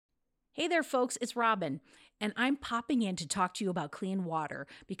Hey there, folks, it's Robin, and I'm popping in to talk to you about clean water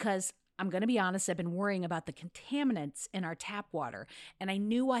because I'm going to be honest, I've been worrying about the contaminants in our tap water, and I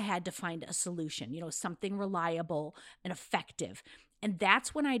knew I had to find a solution, something reliable and effective. And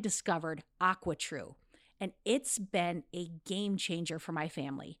that's when I discovered AquaTrue, and it's been a game changer for my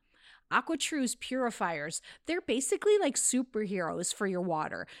family. AquaTrue's purifiers, they're basically like superheroes for your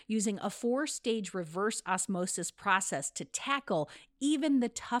water, using a 4-stage reverse osmosis process to tackle even the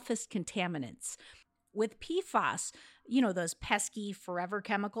toughest contaminants. With PFAS, those pesky forever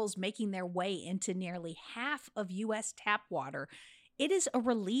chemicals making their way into nearly half of U.S. tap water, it is a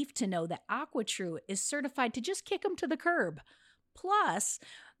relief to know that AquaTrue is certified to just kick them to the curb. Plus,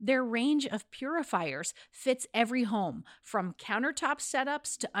 their range of purifiers fits every home, from countertop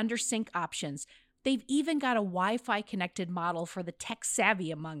setups to under-sink options. They've even got a Wi-Fi connected model for the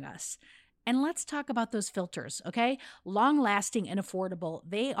tech-savvy among us. And let's talk about those filters, okay? Long-lasting and affordable,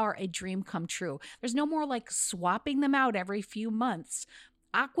 they are a dream come true. There's no more like swapping them out every few months.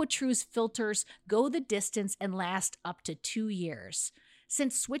 AquaTrue's filters go the distance and last up to 2 years.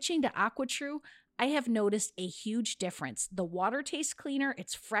 Since switching to AquaTrue, I have noticed a huge difference. The water tastes cleaner,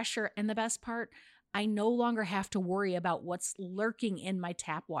 it's fresher, and the best part, I no longer have to worry about what's lurking in my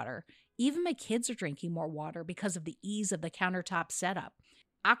tap water. Even my kids are drinking more water because of the ease of the countertop setup.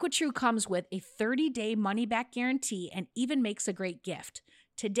 AquaTrue comes with a 30-day money-back guarantee and even makes a great gift.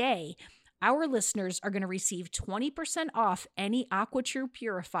 Today, our listeners are going to receive 20% off any AquaTrue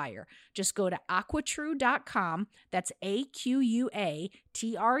purifier. Just go to aquatrue.com, that's AQUATRU.com,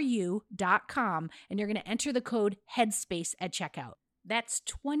 and you're going to enter the code HEADSPACE at checkout. That's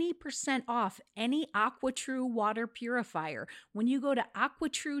 20% off any AquaTrue water purifier when you go to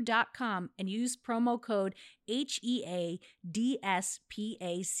aquatrue.com and use promo code HEADSPACE.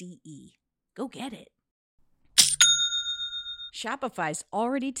 Go get it. Shopify's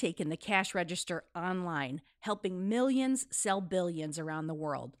already taken the cash register online, helping millions sell billions around the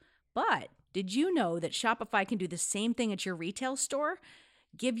world. But did you know that Shopify can do the same thing at your retail store?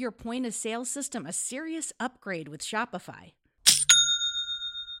 Give your point of sale system a serious upgrade with Shopify.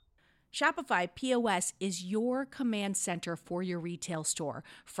 Shopify POS is your command center for your retail store.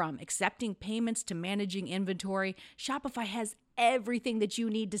 From accepting payments to managing inventory, Shopify has everything that you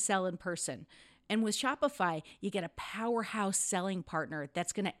need to sell in person. And with Shopify, you get a powerhouse selling partner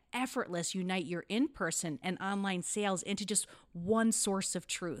that's going to effortlessly unite your in-person and online sales into just one source of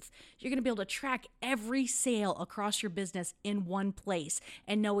truth. You're going to be able to track every sale across your business in one place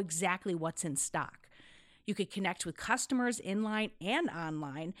and know exactly what's in stock. You could connect with customers inline and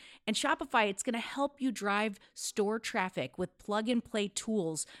online. And Shopify, it's going to help you drive store traffic with plug-and-play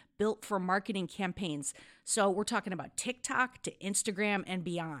tools built for marketing campaigns. So we're talking about TikTok to Instagram and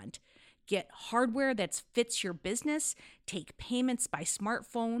beyond. Get hardware that fits your business, take payments by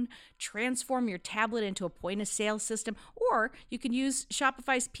smartphone, transform your tablet into a point-of-sale system, or you can use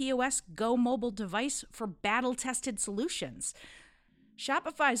Shopify's POS Go mobile device for battle-tested solutions.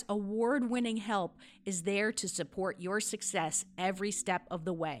 Shopify's award-winning help is there to support your success every step of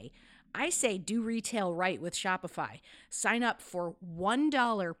the way. I say do retail right with Shopify. Sign up for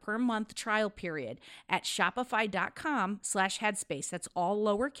 $1 per month trial period at shopify.com/headspace. That's all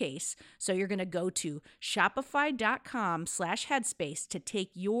lowercase. So you're going to go to shopify.com/headspace to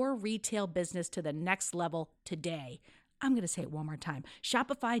take your retail business to the next level today. I'm going to say it one more time.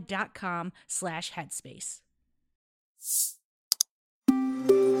 Shopify.com/headspace.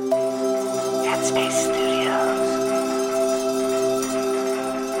 Headspace Studios.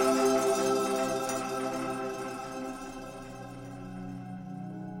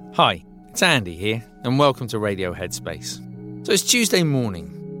 Hi, it's Andy here, and welcome to Radio Headspace. So it's Tuesday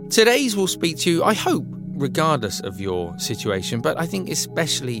morning. Today's will speak to you, I hope, regardless of your situation, but I think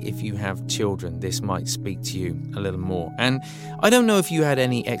especially if you have children, this might speak to you a little more. And I don't know if you had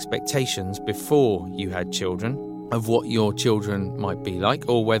any expectations before you had children of what your children might be like,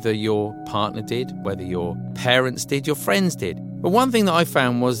 or whether your partner did, whether your parents did, your friends did. But one thing that I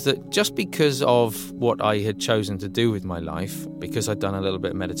found was that just because of what I had chosen to do with my life, because I'd done a little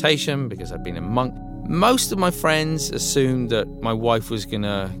bit of meditation, because I'd been a monk, most of my friends assumed that my wife was going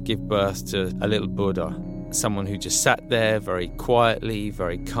to give birth to a little Buddha, someone who just sat there very quietly,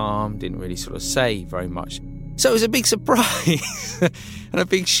 very calm, didn't really sort of say very much. So it was a big surprise and a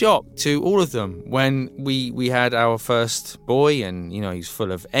big shock to all of them when we had our first boy, and, he's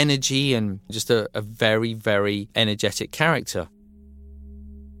full of energy and just a very, very energetic character.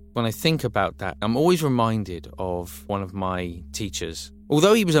 When I think about that, I'm always reminded of one of my teachers.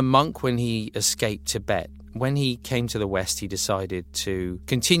 Although he was a monk when he escaped Tibet, When he came to the West, he decided to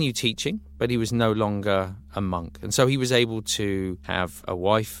continue teaching, but he was no longer a monk. And so he was able to have a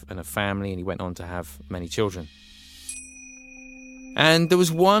wife and a family, and he went on to have many children. And there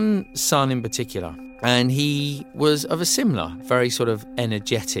was one son in particular, and he was of a similar, very sort of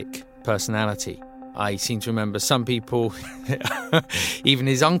energetic personality. I seem to remember some people, even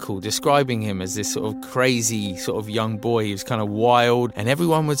his uncle, describing him as this sort of crazy sort of young boy. He was kind of wild, and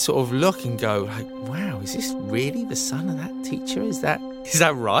everyone would sort of look and go, like, wow, is this really the son of that teacher? Is that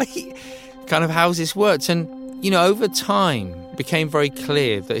right? Kind of how's this worked? And, over time, it became very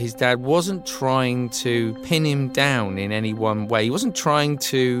clear that his dad wasn't trying to pin him down in any one way. He wasn't trying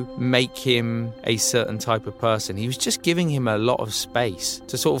to make him a certain type of person. He was just giving him a lot of space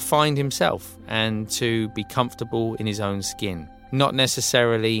to sort of find himself and to be comfortable in his own skin. Not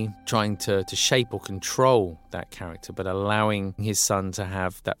necessarily trying to shape or control that character, but allowing his son to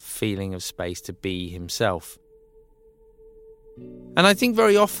have that feeling of space to be himself. And I think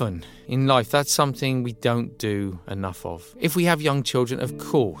very often in life that's something we don't do enough of. If we have young children, of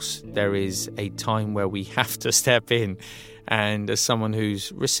course, there is a time where we have to step in. And as someone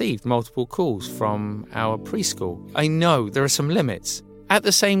who's received multiple calls from our preschool, I know there are some limits. At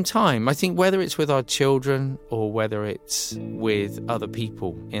the same time, I think whether it's with our children or whether it's with other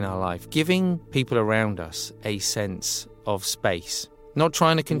people in our life, giving people around us a sense of space. Not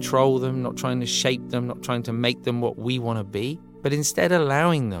trying to control them, not trying to shape them, not trying to make them what we want to be, but instead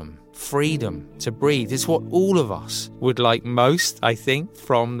allowing them freedom to breathe. It's what all of us would like most, I think,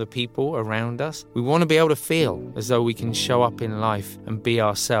 from the people around us. We want to be able to feel as though we can show up in life and be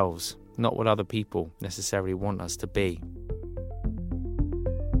ourselves, not what other people necessarily want us to be.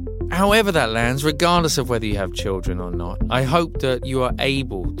 However that lands, regardless of whether you have children or not, I hope that you are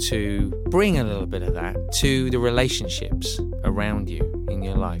able to bring a little bit of that to the relationships around you in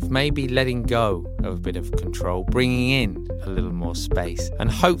your life. Maybe letting go of a bit of control, bringing in a little more space,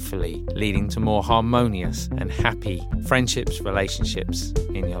 and hopefully leading to more harmonious and happy friendships, relationships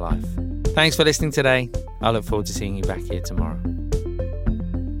in your life. Thanks for listening today. I look forward to seeing you back here tomorrow.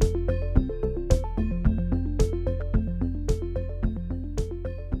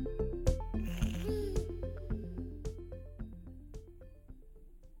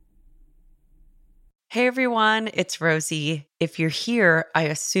 Hey everyone, it's Rosie. If you're here, I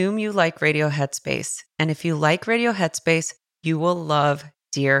assume you like Radio Headspace. And if you like Radio Headspace, you will love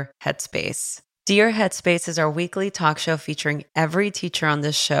Dear Headspace. Dear Headspace is our weekly talk show featuring every teacher on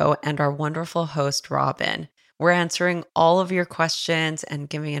this show and our wonderful host, Robin. We're answering all of your questions and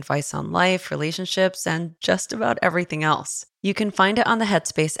giving advice on life, relationships, and just about everything else. You can find it on the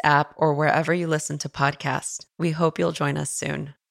Headspace app or wherever you listen to podcasts. We hope you'll join us soon.